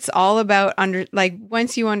it's all about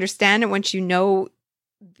once you understand it, once you know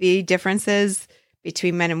the differences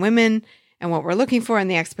between men and women and what we're looking for and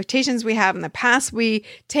the expectations we have and the paths we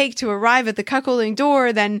take to arrive at the cuckolding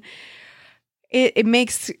door, then it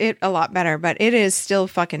makes it a lot better. But it is still a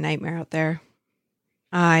fucking nightmare out there.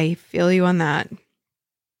 I feel you on that.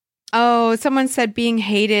 Oh, someone said being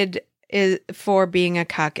hated for being a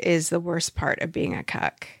cuck is the worst part of being a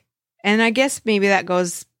cuck. And I guess maybe that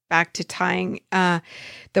goes back to tying the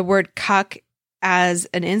word cuck as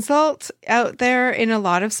an insult out there in a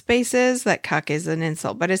lot of spaces, that cuck is an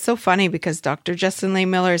insult. But it's so funny because Dr. Justin Lay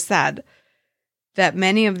Miller said that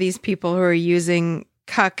many of these people who are using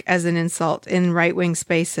cuck as an insult in right-wing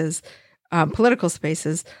spaces, political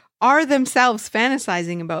spaces, are themselves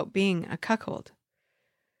fantasizing about being a cuckold.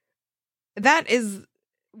 That is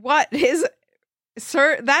what his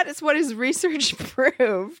research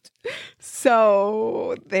proved.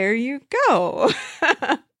 So there you go.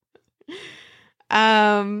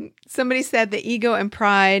 Somebody said the ego and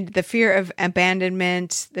pride, the fear of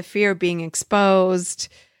abandonment, the fear of being exposed,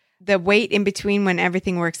 the wait in between when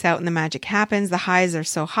everything works out and the magic happens. The highs are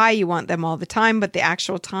so high, you want them all the time, but the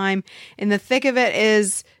actual time in the thick of it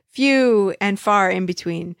is few and far in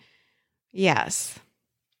between. Yes.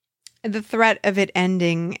 The threat of it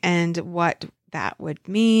ending and what that would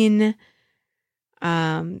mean.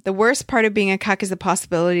 The worst part of being a cuck is the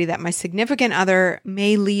possibility that my significant other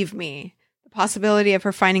may leave me. The possibility of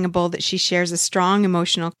her finding a bull that she shares a strong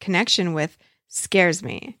emotional connection with scares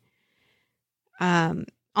me.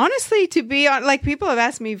 Honestly, to be on, people have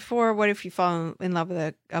asked me before, what if you fall in love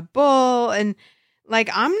with a bull? And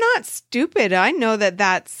I'm not stupid. I know that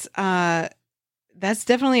that's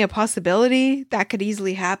definitely a possibility that could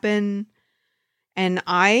easily happen. And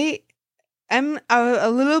I am a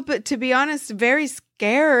little bit, to be honest, very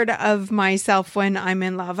scared of myself when I'm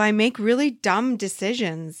in love. I make really dumb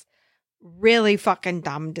decisions, really fucking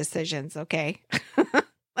dumb decisions. Okay.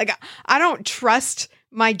 I don't trust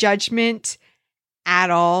my judgment at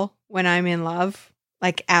all when I'm in love,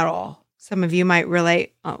 at all. Some of you might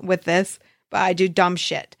relate with this, but I do dumb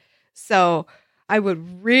shit. So I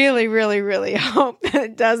would really, really, really hope that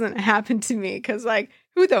it doesn't happen to me, because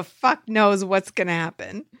who the fuck knows what's going to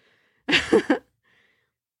happen?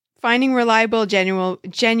 Finding reliable,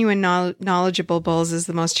 genuine, knowledgeable bulls is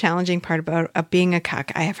the most challenging part about being a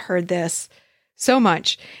cuck. I have heard this so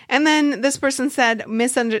much. And then this person said,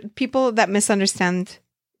 people that misunderstand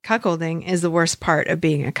cuckolding is the worst part of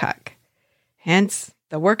being a cuck. Hence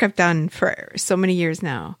the work I've done for so many years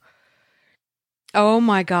now. Oh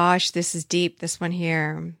my gosh, this is deep, this one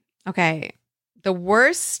here. Okay. The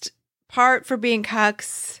worst part for being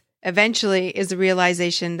cucks eventually is the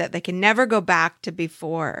realization that they can never go back to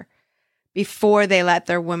before they let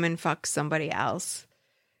their woman fuck somebody else.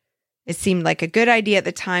 It seemed like a good idea at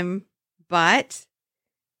the time, but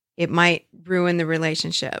it might ruin the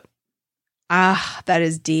relationship. That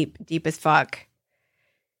is deep as fuck.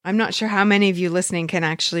 I'm not sure how many of you listening can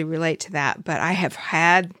actually relate to that, but I have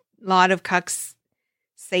had a lot of cucks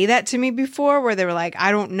say that to me before, where they were like,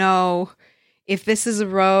 I don't know if this is a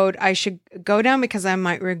road I should go down because I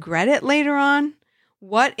might regret it later on.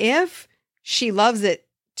 What if she loves it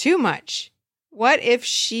too much? What if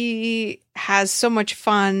she has so much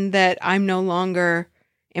fun that I'm no longer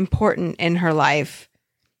important in her life?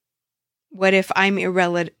 What if I'm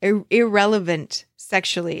irrelevant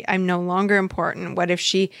sexually? I'm no longer important. What if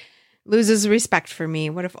she loses respect for me?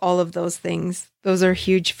 What if all of those things? Those are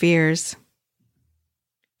huge fears.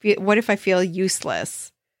 What if I feel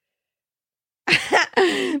useless?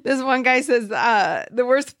 This one guy says, the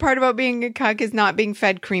worst part about being a cuck is not being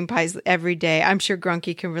fed cream pies every day. I'm sure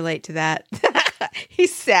Grunky can relate to that.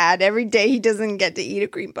 He's sad. Every day he doesn't get to eat a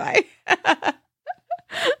cream pie.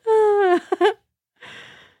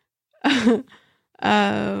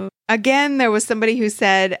 Again, there was somebody who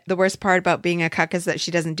said the worst part about being a cuck is that she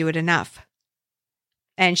doesn't do it enough.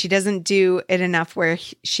 And she doesn't do it enough where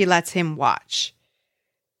she lets him watch.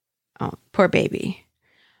 Oh, poor baby.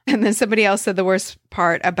 And then somebody else said the worst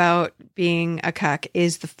part about being a cuck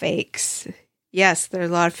is the fakes. Yes, there are a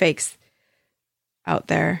lot of fakes out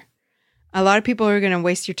there. A lot of people are going to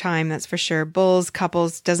waste your time, that's for sure. Bulls,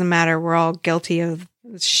 couples, doesn't matter. We're all guilty of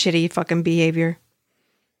shitty fucking behavior.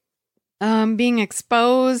 Being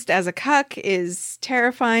exposed as a cuck is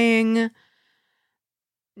terrifying.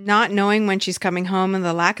 Not knowing when she's coming home and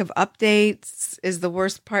the lack of updates is the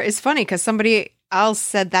worst part. It's funny because somebody else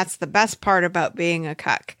said that's the best part about being a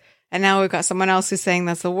cuck. And now we've got someone else who's saying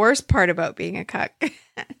that's the worst part about being a cuck.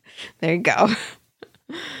 There you go.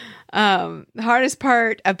 The hardest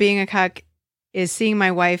part of being a cuck is seeing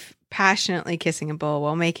my wife passionately kissing a bull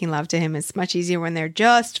while making love to him. It's much easier when they're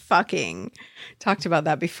just fucking. Talked about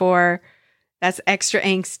that before. That's extra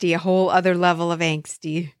angsty, a whole other level of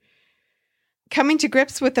angsty. Coming to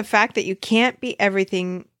grips with the fact that you can't be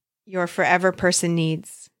everything your forever person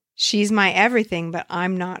needs. She's my everything, but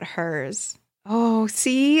I'm not hers. Oh,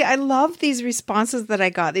 see, I love these responses that I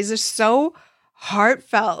got. These are so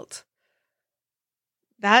heartfelt.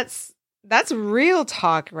 That's real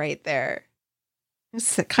talk right there.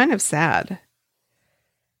 It's kind of sad.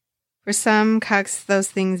 For some cucks, those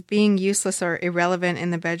things being useless or irrelevant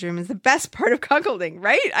in the bedroom is the best part of cuckolding,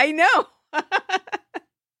 right? I know.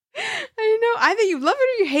 I know. Either you love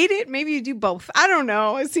it or you hate it. Maybe you do both. I don't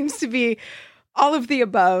know. It seems to be all of the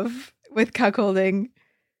above with cuckolding.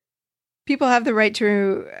 People have the right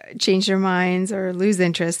to change their minds or lose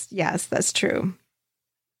interest. Yes, that's true.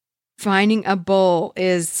 Finding a bull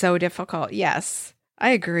is so difficult. Yes,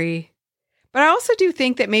 I agree. But I also do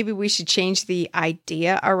think that maybe we should change the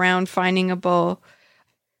idea around finding a bull.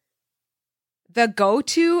 The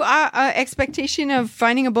go-to expectation of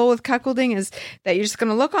finding a bull with cuckolding is that you're just going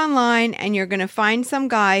to look online and you're going to find some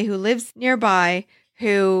guy who lives nearby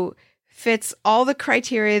who fits all the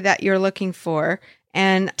criteria that you're looking for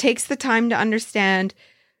and takes the time to understand,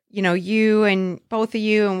 you know, you and both of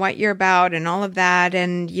you and what you're about and all of that.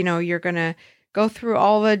 And, you know, you're going to go through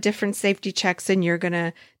all the different safety checks and you're going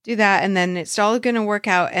to do that. And then it's all going to work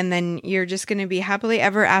out. And then you're just going to be happily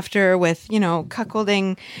ever after with, you know,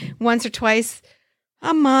 cuckolding once or twice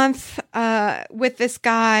a month with this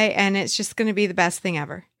guy. And it's just going to be the best thing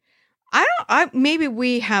ever. Maybe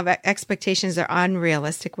we have expectations that are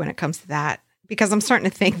unrealistic when it comes to that, because I'm starting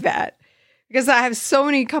to think that. Because I have so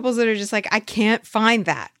many couples that are just like, I can't find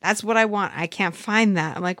that. That's what I want. I can't find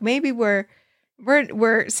that. I'm like, maybe we're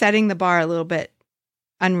setting the bar a little bit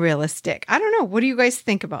unrealistic. I don't know. What do you guys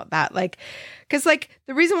think about that? Like, because like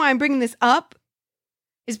the reason why I'm bringing this up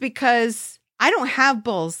is because I don't have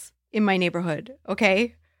bulls in my neighborhood.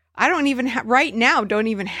 Okay. I don't even right now, don't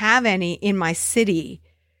even have any in my city.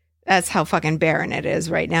 That's how fucking barren it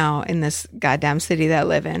is right now in this goddamn city that I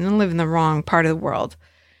live in. I live in the wrong part of the world.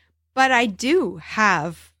 But I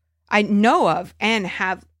know of and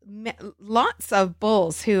have lots of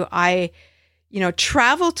bulls who I, you know,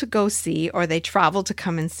 travel to go see, or they travel to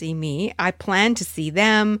come and see me. I plan to see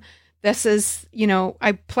them. This is, you know,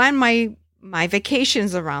 I plan my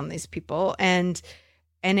vacations around these people, and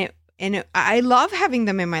I love having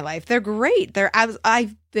them in my life. They're great. They're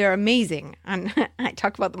amazing. And I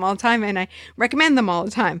talk about them all the time and I recommend them all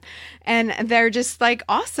the time. And they're just like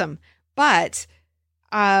awesome. But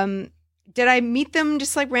did I meet them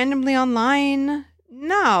just like randomly online?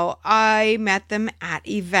 No, I met them at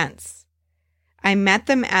events. I met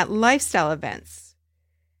them at lifestyle events,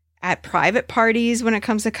 at private parties. When it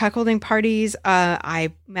comes to cuckolding parties,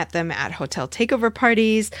 I met them at hotel takeover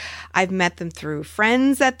parties. I've met them through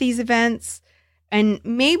friends at these events. And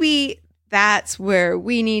maybe that's where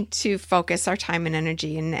we need to focus our time and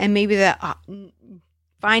energy. And maybe that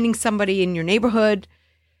finding somebody in your neighborhood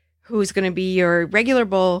who's going to be your regular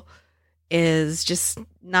bull is just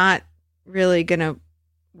not really going to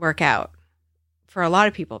work out for a lot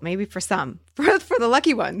of people. Maybe for some, for the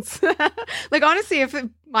lucky ones. Like, honestly, if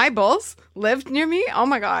my bulls lived near me, oh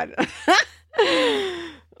my God.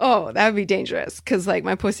 Oh, that would be dangerous because like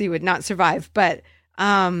my pussy would not survive. But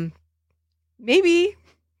maybe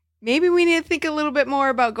we need to think a little bit more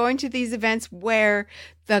about going to these events where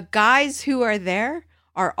the guys who are there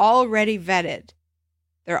are already vetted.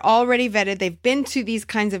 They're already vetted. They've been to these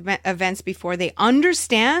kinds of events before. They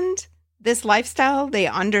understand this lifestyle. They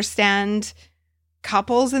understand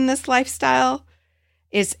couples in this lifestyle.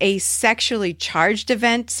 It's a sexually charged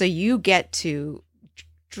event, so you get to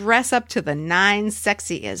dress up to the nines,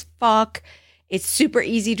 sexy as fuck. It's super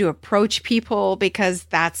easy to approach people because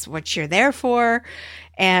that's what you're there for.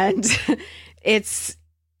 And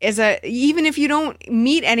even if you don't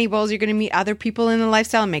meet any bulls, you're going to meet other people in the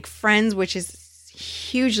lifestyle and make friends, which is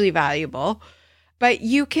hugely valuable. But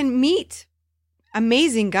you can meet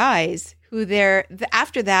amazing guys who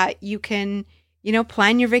after that you can,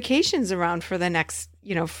 plan your vacations around for the next,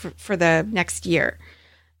 for the next year.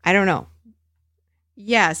 I don't know.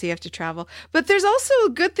 Yeah, so you have to travel. But there's also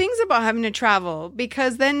good things about having to travel,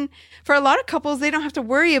 because then for a lot of couples, they don't have to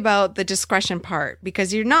worry about the discretion part,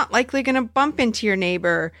 because you're not likely going to bump into your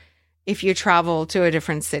neighbor if you travel to a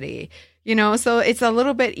different city, so it's a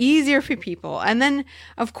little bit easier for people. And then,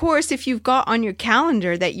 of course, if you've got on your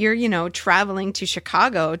calendar that you're, traveling to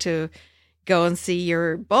Chicago to go and see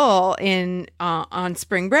your bull on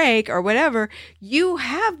spring break or whatever, you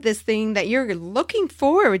have this thing that you're looking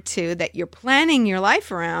forward to, that you're planning your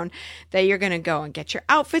life around, that you're going to go and get your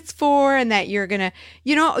outfits for, and that you're going to,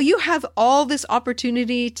 you have all this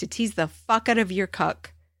opportunity to tease the fuck out of your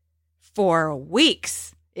cuck for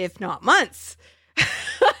weeks, if not months.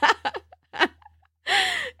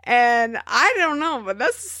 And I don't know, but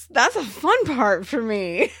that's a fun part for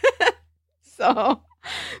me. So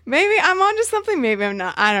maybe I'm onto something, maybe I'm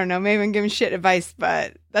not. I don't know. Maybe I'm giving shit advice,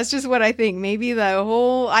 but that's just what I think. Maybe the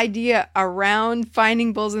whole idea around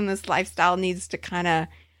finding bulls in this lifestyle needs to kind of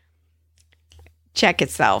check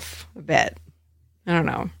itself a bit. I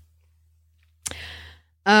don't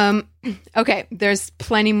know. Okay, there's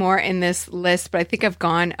plenty more in this list, but I think I've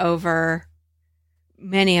gone over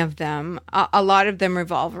many of them. A lot of them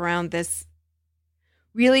revolve around this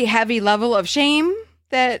really heavy level of shame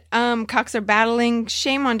that cucks are battling.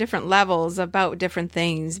 Shame on different levels about different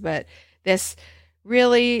things, but this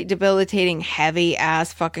really debilitating, heavy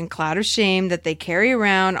ass fucking cloud of shame that they carry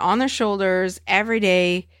around on their shoulders every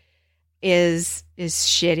day is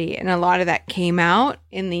shitty. And a lot of that came out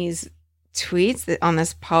in these tweets on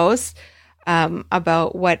this post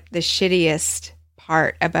about what the shittiest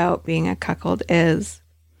part about being a cuckold is.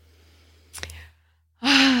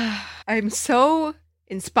 I'm so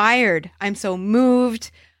inspired. I'm so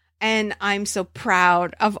moved, and I'm so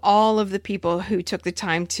proud of all of the people who took the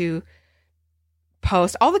time to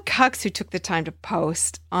post, all the cucks who took the time to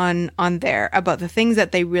post on there about the things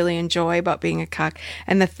that they really enjoy about being a cuck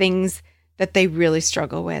and the things that they really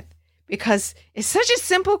struggle with. Because it's such a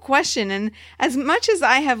simple question. And as much as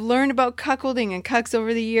I have learned about cuckolding and cucks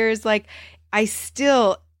over the years, like, I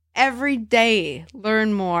still every day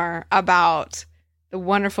learn more about the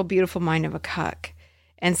wonderful, beautiful mind of a cuck.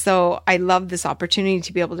 And so I love this opportunity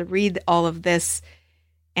to be able to read all of this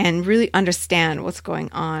and really understand what's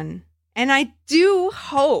going on. And I do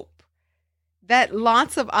hope that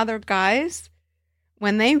lots of other guys,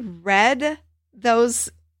 when they read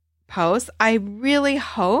those posts, I really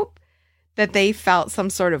hope that they felt some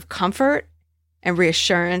sort of comfort and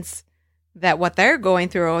reassurance that what they're going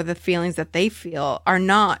through or the feelings that they feel are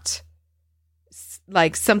not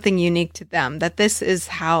like something unique to them, that this is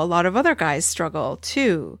how a lot of other guys struggle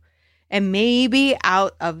too. And maybe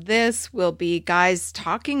out of this will be guys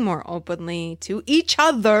talking more openly to each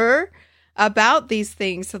other about these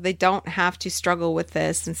things so they don't have to struggle with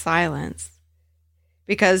this in silence.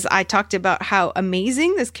 Because I talked about how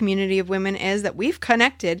amazing this community of women is, that we've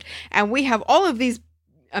connected and we have all of these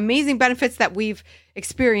amazing benefits that we've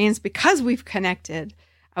experienced because we've connected.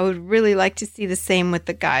 I would really like to see the same with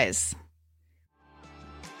the guys.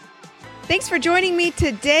 Thanks for joining me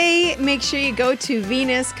today. Make sure you go to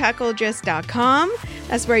venuscuckoldress.com.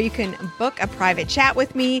 That's where you can book a private chat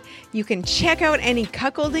with me. You can check out any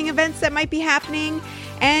cuckolding events that might be happening.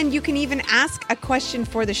 And you can even ask a question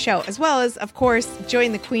for the show, as well as, of course,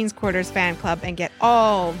 join the Queen's Quarters fan club and get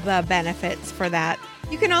all the benefits for that.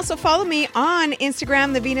 You can also follow me on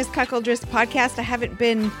Instagram, the Venus Cuckoldress Podcast. I haven't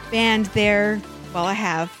been banned there. Well, I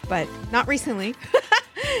have, but not recently.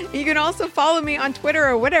 You can also follow me on Twitter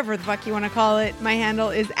or whatever the fuck you want to call it. My handle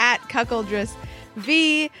is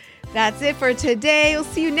 @CuckoldressV. That's it for today. We'll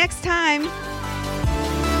see you next time.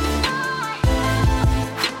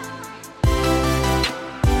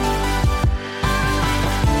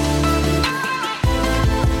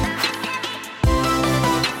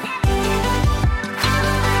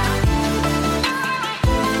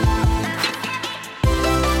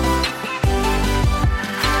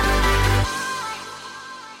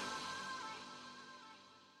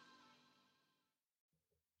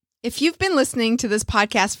 If you've been listening to this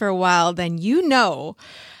podcast for a while, then you know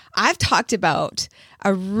I've talked about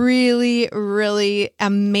a really, really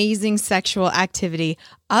amazing sexual activity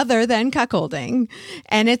other than cuckolding,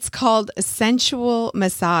 and it's called sensual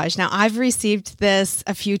massage. Now, I've received this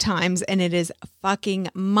a few times, and it is fucking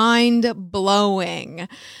mind-blowing.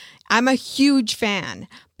 I'm a huge fan,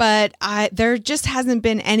 but there just hasn't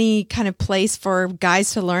been any kind of place for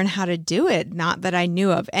guys to learn how to do it, not that I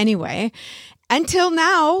knew of anyway. until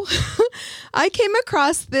now, I came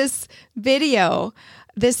across this video,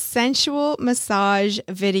 this sensual massage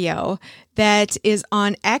video that is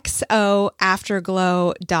on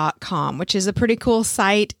xoafterglow.com, which is a pretty cool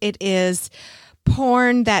site. It is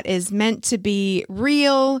porn that is meant to be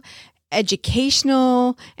real,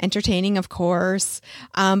 educational, entertaining, of course,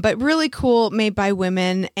 but really cool, made by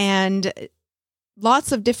women, and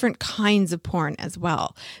lots of different kinds of porn as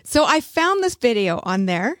well. So I found this video on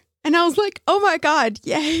there and I was like, oh my God,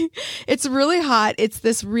 yay. It's really hot. It's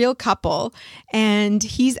this real couple, and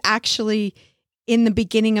he's actually in the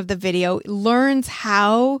beginning of the video learns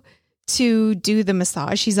how to do the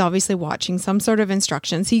massage. He's obviously watching some sort of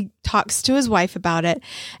instructions. He talks to his wife about it,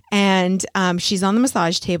 and she's on the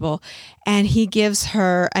massage table, and he gives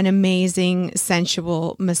her an amazing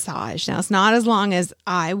sensual massage. Now, it's not as long as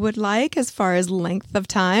I would like as far as length of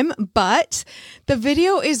time, but the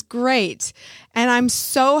video is great, and I'm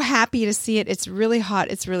so happy to see it. It's really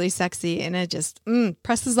hot. It's really sexy, and it just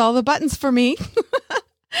presses all the buttons for me.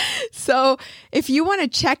 So if you want to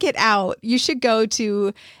check it out, you should go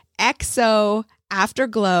to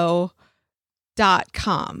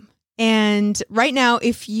xoafterglow.com. And right now,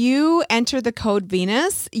 if you enter the code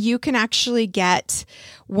Venus, you can actually get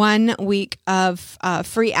 1 week of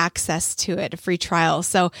free access to it, a free trial.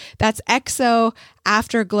 So that's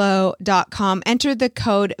xoafterglow.com. Enter the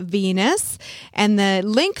code Venus. And the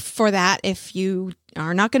link for that, if you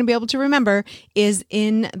are not going to be able to remember, is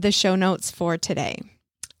in the show notes for today.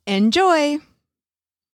 Enjoy.